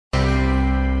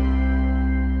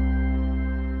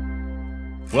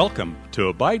Welcome to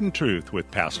Abide in Truth with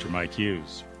Pastor Mike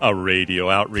Hughes, a radio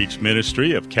outreach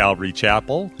ministry of Calvary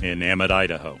Chapel in Emmett,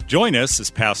 Idaho. Join us as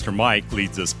Pastor Mike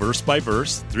leads us verse by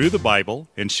verse through the Bible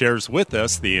and shares with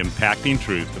us the impacting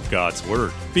truth of God's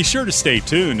Word. Be sure to stay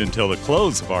tuned until the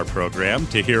close of our program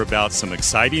to hear about some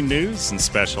exciting news and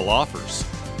special offers.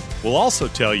 We'll also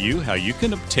tell you how you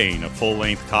can obtain a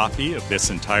full-length copy of this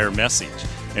entire message.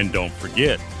 And don't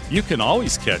forget, you can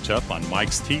always catch up on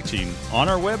Mike's teaching on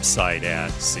our website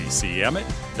at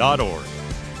ccemmett.org.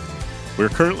 We're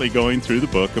currently going through the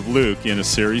book of Luke in a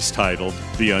series titled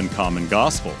The Uncommon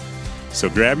Gospel. So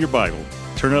grab your Bible,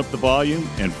 turn up the volume,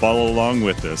 and follow along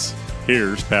with us.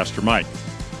 Here's Pastor Mike.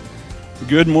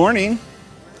 Good morning.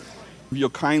 If you'll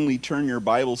kindly turn your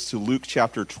Bibles to Luke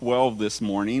chapter 12 this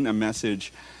morning, a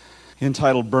message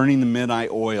entitled Burning the Midnight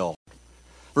Oil.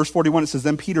 Verse 41, it says,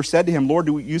 Then Peter said to him, Lord,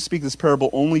 do you speak this parable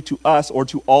only to us or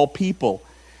to all people?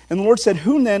 And the Lord said,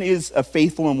 Whom then is a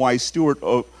faithful and wise steward,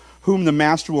 whom the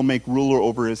master will make ruler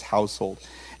over his household,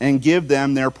 and give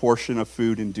them their portion of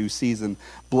food in due season?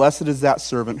 Blessed is that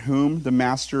servant whom the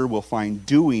master will find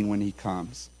doing when he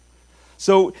comes.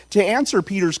 So to answer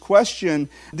Peter's question,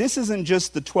 this isn't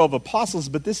just the 12 apostles,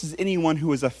 but this is anyone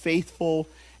who is a faithful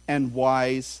and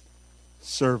wise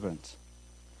servant.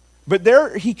 But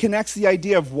there he connects the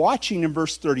idea of watching in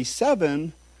verse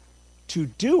 37 to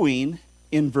doing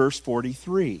in verse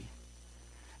 43.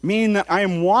 Meaning that I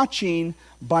am watching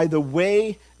by the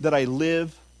way that I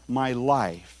live my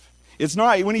life. It's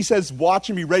not, when he says watch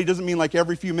and be ready, it doesn't mean like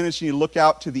every few minutes you look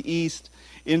out to the east,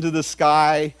 into the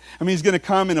sky. I mean, he's going to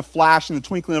come in a flash, in the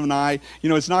twinkling of an eye. You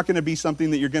know, it's not going to be something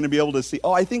that you're going to be able to see.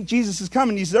 Oh, I think Jesus is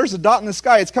coming. There's a dot in the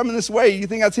sky. It's coming this way. You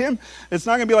think that's him? It's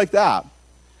not going to be like that.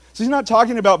 So he's not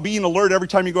talking about being alert every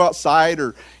time you go outside,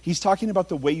 or he's talking about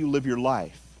the way you live your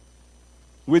life.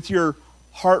 With your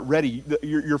heart ready,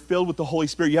 you're filled with the Holy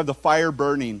Spirit. You have the fire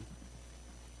burning,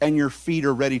 and your feet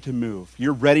are ready to move.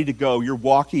 You're ready to go. You're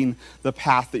walking the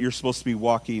path that you're supposed to be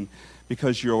walking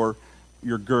because you're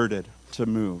girded to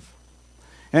move.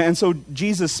 And so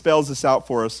Jesus spells this out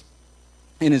for us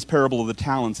in his parable of the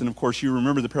talents. And of course, you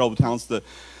remember the parable of the talents.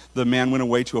 The man went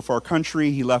away to a far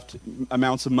country. He left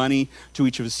amounts of money to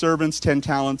each of his servants, 10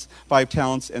 talents, 5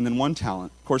 talents, and then 1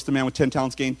 talent. Of course, the man with 10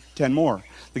 talents gained 10 more.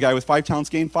 The guy with 5 talents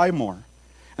gained 5 more.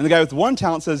 And the guy with 1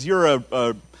 talent says, you're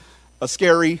a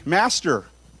scary master.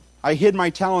 I hid my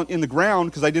talent in the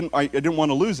ground because I didn't want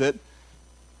to lose it.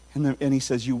 And he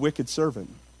says, you wicked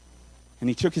servant. And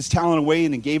he took his talent away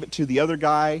and he gave it to the other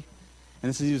guy. And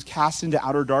it says he was cast into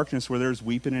outer darkness where there's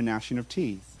weeping and gnashing of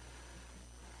teeth.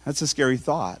 That's a scary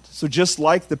thought. So just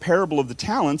like the parable of the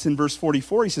talents, in verse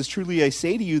 44, he says, Truly I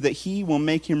say to you that he will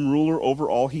make him ruler over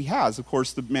all he has. Of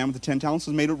course, the man with the 10 talents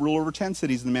was made ruler over 10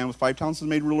 cities, and the man with 5 talents was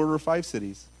made ruler over 5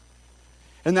 cities.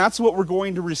 And that's what we're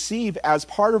going to receive as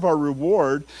part of our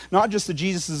reward. Not just that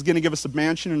Jesus is going to give us a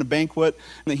mansion and a banquet,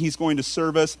 and that he's going to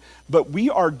serve us, but we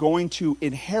are going to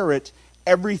inherit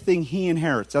everything he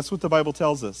inherits. That's what the Bible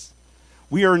tells us.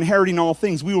 We are inheriting all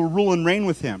things. We will rule and reign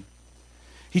with him.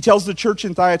 He tells the church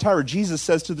in Thyatira, Jesus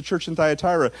says to the church in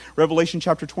Thyatira, Revelation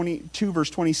chapter 22, verse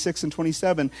 26 and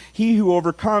 27, He who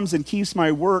overcomes and keeps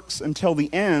my works until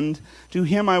the end, to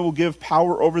him I will give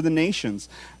power over the nations.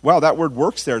 Wow, that word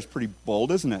works there is pretty bold,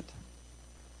 isn't it?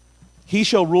 He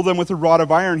shall rule them with a rod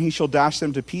of iron. He shall dash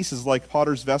them to pieces like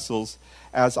potter's vessels,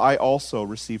 as I also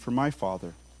receive from my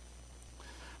Father.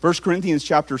 1 Corinthians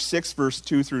chapter 6, verse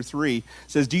 2 through 3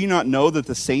 says, Do you not know that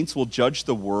the saints will judge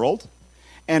the world?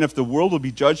 And if the world will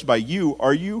be judged by you,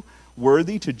 are you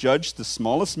worthy to judge the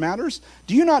smallest matters?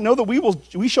 Do you not know that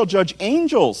we shall judge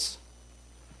angels?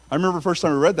 I remember the first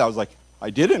time I read that, I was like, I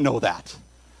didn't know that.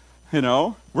 You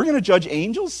know, we're going to judge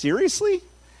angels? Seriously?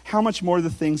 How much more the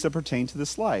things that pertain to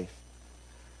this life?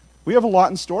 We have a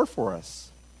lot in store for us.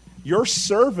 Your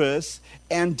service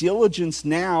and diligence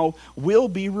now will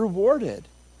be rewarded.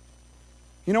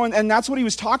 You know, and that's what he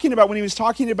was talking about when he was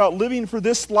talking about living for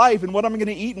this life and what I'm going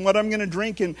to eat and what I'm going to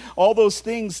drink and all those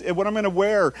things and what I'm going to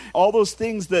wear, all those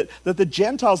things that the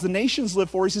Gentiles, the nations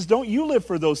live for. He says, don't you live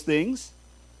for those things.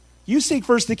 You seek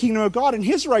first the kingdom of God and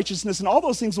his righteousness, and all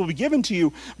those things will be given to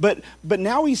you. But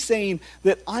now he's saying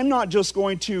that I'm not just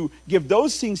going to give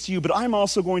those things to you, but I'm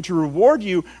also going to reward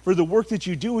you for the work that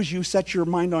you do as you set your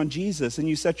mind on Jesus and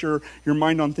you set your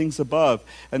mind on things above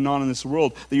and not in this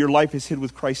world, that your life is hid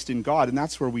with Christ in God, and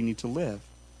that's where we need to live.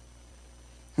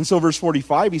 And so verse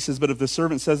 45, he says, But if the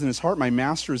servant says in his heart, My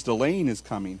master is delaying his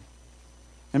coming,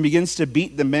 and begins to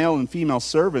beat the male and female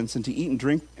servants and to eat and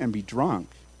drink and be drunk,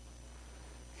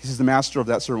 he says the master of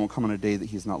that servant will come on a day that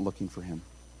he is not looking for him.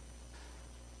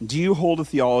 Do you hold a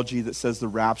theology that says the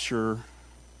rapture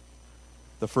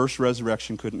the first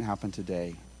resurrection couldn't happen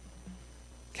today.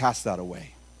 Cast that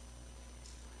away.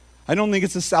 I don't think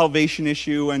it's a salvation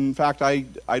issue. And in fact, I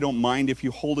don't mind if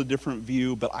you hold a different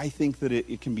view, but I think that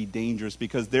it can be dangerous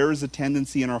because there is a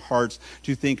tendency in our hearts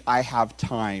to think, I have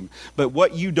time. But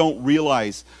what you don't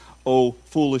realize, oh,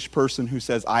 foolish person who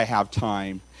says, I have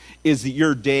time, is that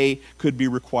your day could be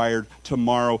required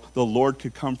tomorrow. The Lord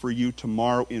could come for you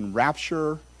tomorrow in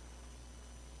rapture,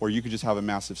 or you could just have a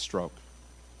massive stroke.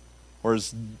 Or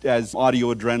as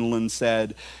Audio Adrenaline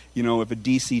said, you know, if a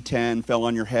DC-10 fell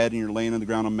on your head and you're laying on the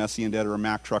ground on Messy and Dead, or a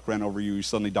Mack truck ran over you, you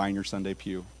suddenly die in your Sunday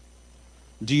pew.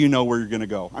 Do you know where you're going to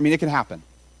go? I mean, it can happen.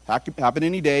 It could happen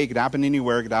any day. It could happen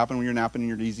anywhere. It could happen when you're napping in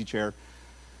your easy chair.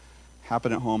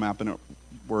 Happen at home, happen at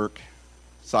work.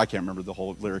 So I can't remember the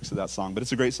whole lyrics of that song, but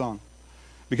it's a great song.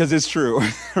 Because it's true,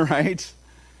 right?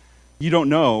 You don't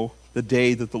know the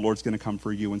day that the Lord's going to come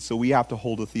for you. And so we have to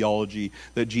hold a theology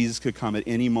that Jesus could come at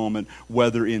any moment,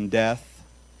 whether in death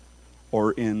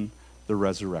or in the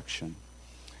resurrection.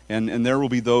 And there will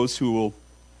be those who will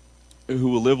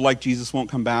live like Jesus won't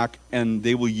come back, and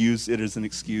they will use it as an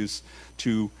excuse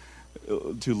to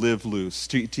live loose,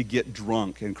 to get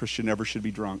drunk, and Christian never should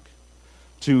be drunk,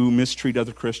 to mistreat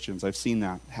other Christians. I've seen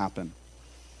that happen.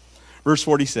 Verse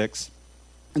 46,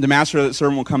 the master of that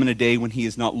servant will come in a day when he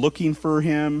is not looking for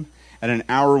him, at an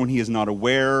hour when he is not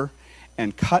aware,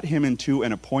 and cut him in two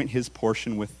and appoint his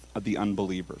portion with the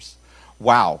unbelievers.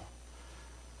 Wow.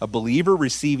 A believer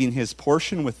receiving his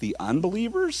portion with the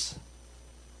unbelievers?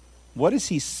 What is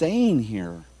he saying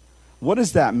here? What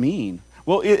does that mean?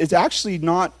 Well, it's actually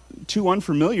not too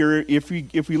unfamiliar if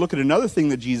we look at another thing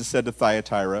that Jesus said to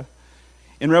Thyatira.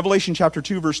 In Revelation chapter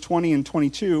 2, verse 20 and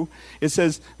 22, it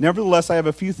says, "Nevertheless, I have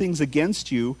a few things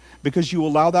against you, because you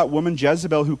allow that woman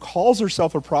Jezebel, who calls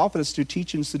herself a prophetess, to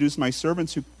teach and seduce my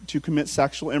servants to commit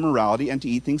sexual immorality and to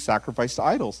eat things sacrificed to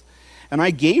idols. And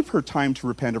I gave her time to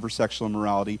repent of her sexual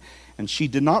immorality, and she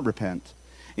did not repent.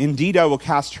 Indeed, I will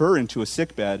cast her into a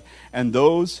sickbed, and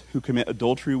those who commit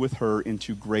adultery with her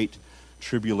into great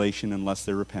tribulation, unless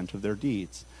they repent of their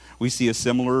deeds." We see a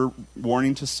similar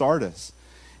warning to Sardis.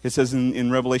 It says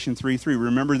in Revelation 3:3,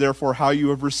 "Remember therefore how you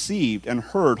have received and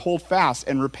heard, hold fast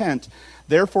and repent.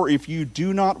 Therefore, if you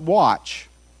do not watch,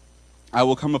 I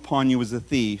will come upon you as a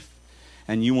thief,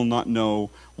 and you will not know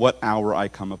what hour I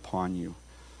come upon you."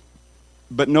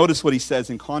 But notice what he says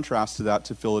in contrast to that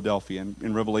to Philadelphia.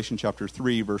 In Revelation chapter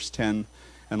 3, verse 10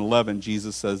 and 11,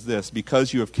 Jesus says this,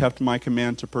 "Because you have kept my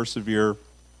command to persevere,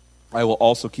 I will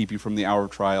also keep you from the hour of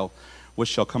trial, which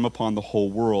shall come upon the whole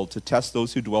world, to test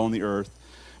those who dwell on the earth.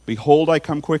 Behold, I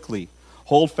come quickly.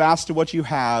 Hold fast to what you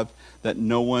have, that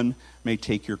no one may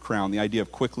take your crown." The idea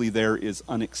of quickly there is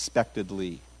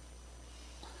unexpectedly.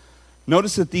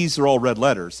 Notice that these are all red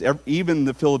letters. Even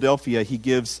the Philadelphia, he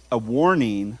gives a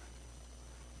warning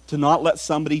to not let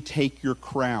somebody take your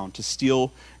crown, to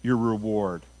steal your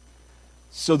reward.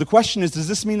 So the question is, does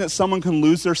this mean that someone can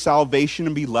lose their salvation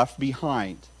and be left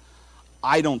behind?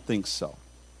 I don't think so.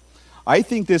 I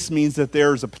think this means that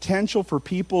there is a potential for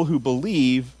people who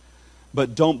believe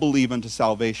but don't believe unto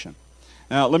salvation.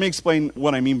 Now, let me explain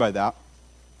what I mean by that.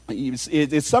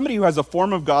 It's somebody who has a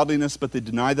form of godliness, but they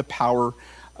deny the power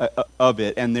of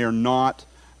it, and they're not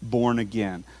born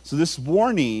again. So this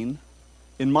warning,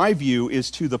 in my view, is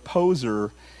to the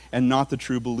poser and not the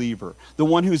true believer. The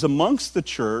one who's amongst the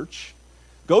church,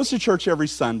 goes to church every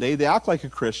Sunday, they act like a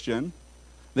Christian,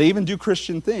 they even do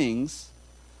Christian things,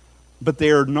 but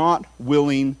they are not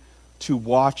willing to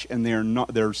watch, and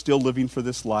they're still living for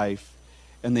this life,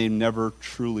 and they've never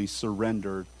truly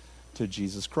surrendered to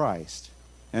Jesus Christ.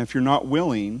 And if you're not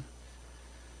willing,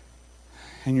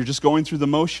 and you're just going through the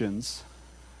motions,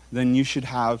 then you should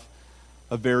have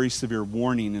a very severe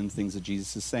warning in the things that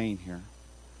Jesus is saying here.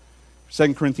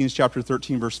 2 Corinthians chapter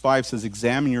 13, verse 5 says,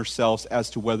 "Examine yourselves as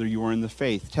to whether you are in the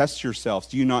faith. Test yourselves.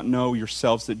 Do you not know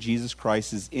yourselves that Jesus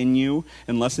Christ is in you,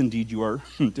 unless indeed you are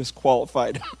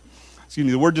disqualified?" Excuse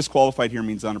me, the word disqualified here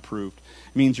means unapproved.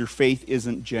 It means your faith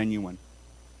isn't genuine.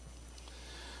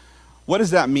 What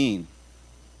does that mean?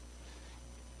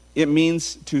 It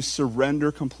means to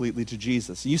surrender completely to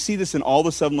Jesus. You see this in all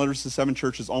the 7 letters to 7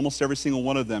 churches, almost every single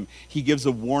one of them. He gives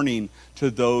a warning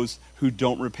to those who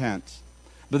don't repent.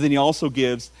 But then he also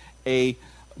gives a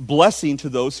blessing to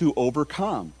those who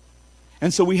overcome.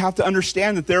 And so we have to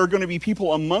understand that there are going to be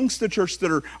people amongst the church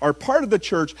that are part of the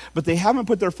church, but they haven't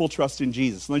put their full trust in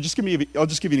Jesus. And I'll just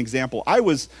give you an example. I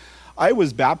was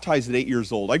baptized at 8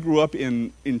 years old. I grew up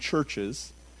in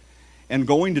churches and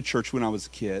going to church when I was a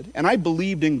kid. And I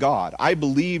believed in God. I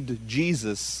believed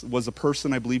Jesus was a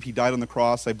person. I believed he died on the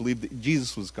cross. I believed that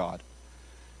Jesus was God.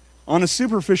 On a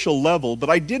superficial level, but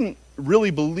I didn't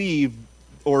really believe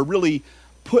or really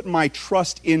put my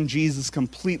trust in Jesus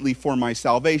completely for my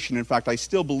salvation. In fact, I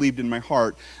still believed in my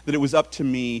heart that it was up to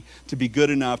me to be good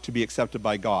enough to be accepted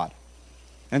by God.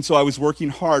 And so I was working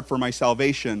hard for my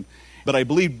salvation, but I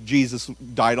believed Jesus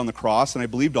died on the cross, and I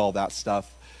believed all that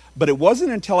stuff. But it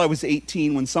wasn't until I was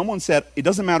 18 when someone said, it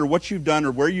doesn't matter what you've done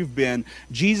or where you've been,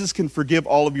 Jesus can forgive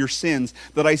all of your sins,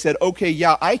 that I said, okay,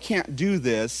 yeah, I can't do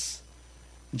this.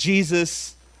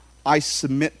 Jesus, I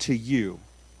submit to you.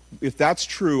 If that's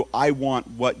true, I want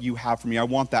what you have for me. I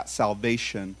want that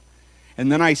salvation. And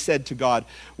then I said to God,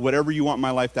 whatever you want in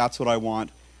my life, that's what I want.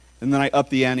 And then I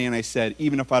upped the ante and I said,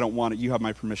 even if I don't want it, you have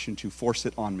my permission to force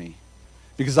it on me.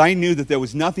 Because I knew that there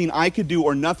was nothing I could do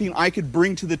or nothing I could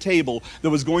bring to the table that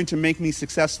was going to make me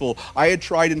successful. I had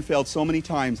tried and failed so many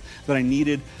times that I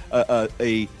needed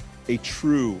a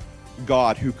true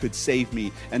God who could save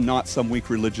me, and not some weak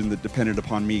religion that depended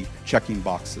upon me checking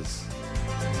boxes.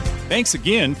 Thanks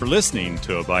again for listening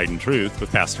to Abide in Truth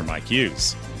with Pastor Mike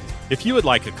Hughes. If you would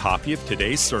like a copy of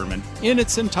today's sermon in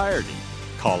its entirety,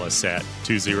 call us at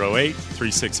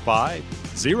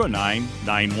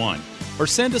 208-365-0991 or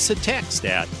send us a text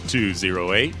at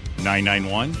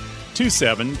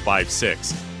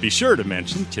 208-991-2756. Be sure to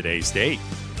mention today's date.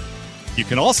 You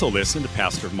can also listen to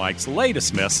Pastor Mike's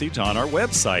latest message on our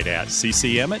website at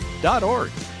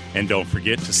ccemmett.org. And don't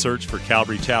forget to search for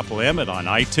Calvary Chapel Emmett on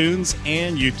iTunes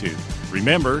and YouTube.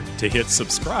 Remember to hit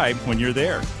subscribe when you're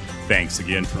there. Thanks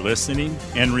again for listening,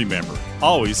 and remember,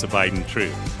 always abide in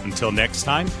truth. Until next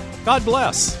time, God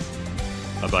bless.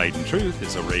 Abide in Truth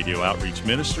is a radio outreach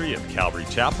ministry of Calvary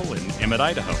Chapel in Emmett,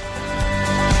 Idaho.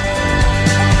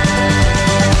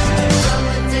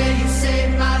 You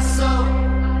saved my soul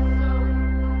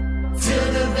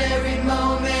till the very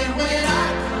moment when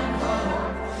I come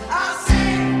home. I'll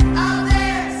sing, I'll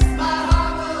dance, my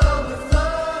heart will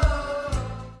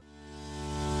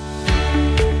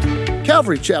overflow.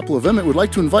 Calvary Chapel of Emmett would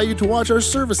like to invite you to watch our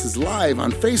services live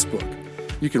on Facebook.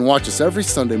 You can watch us every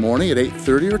Sunday morning at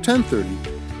 8:30 or 10:30.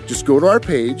 Just go to our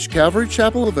page, Calvary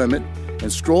Chapel of Emmett,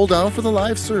 and scroll down for the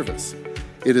live service.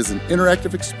 It is an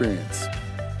interactive experience.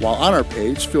 While on our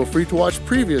page, feel free to watch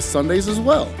previous Sundays as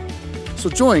well. So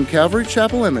join Calvary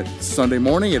Chapel Emmett Sunday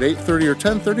morning at 8:30 or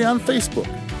 10:30 on Facebook.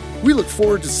 We look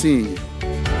forward to seeing you.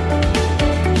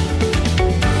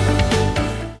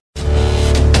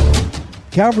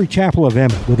 Calvary Chapel of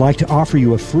Emmett would like to offer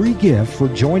you a free gift for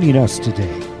joining us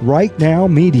today. Right Now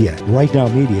Media. Right Now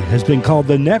Media has been called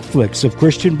the Netflix of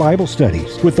Christian Bible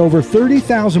studies. With over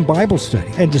 30,000 Bible study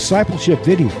and discipleship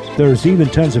videos, there's even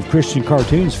tons of Christian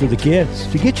cartoons for the kids.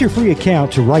 To get your free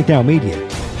account to Right Now Media,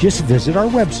 just visit our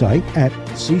website at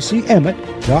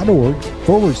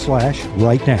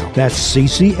ccemmett.org/rightnow. That's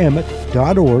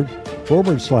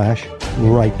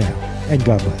ccemmett.org/rightnow. And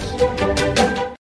God bless.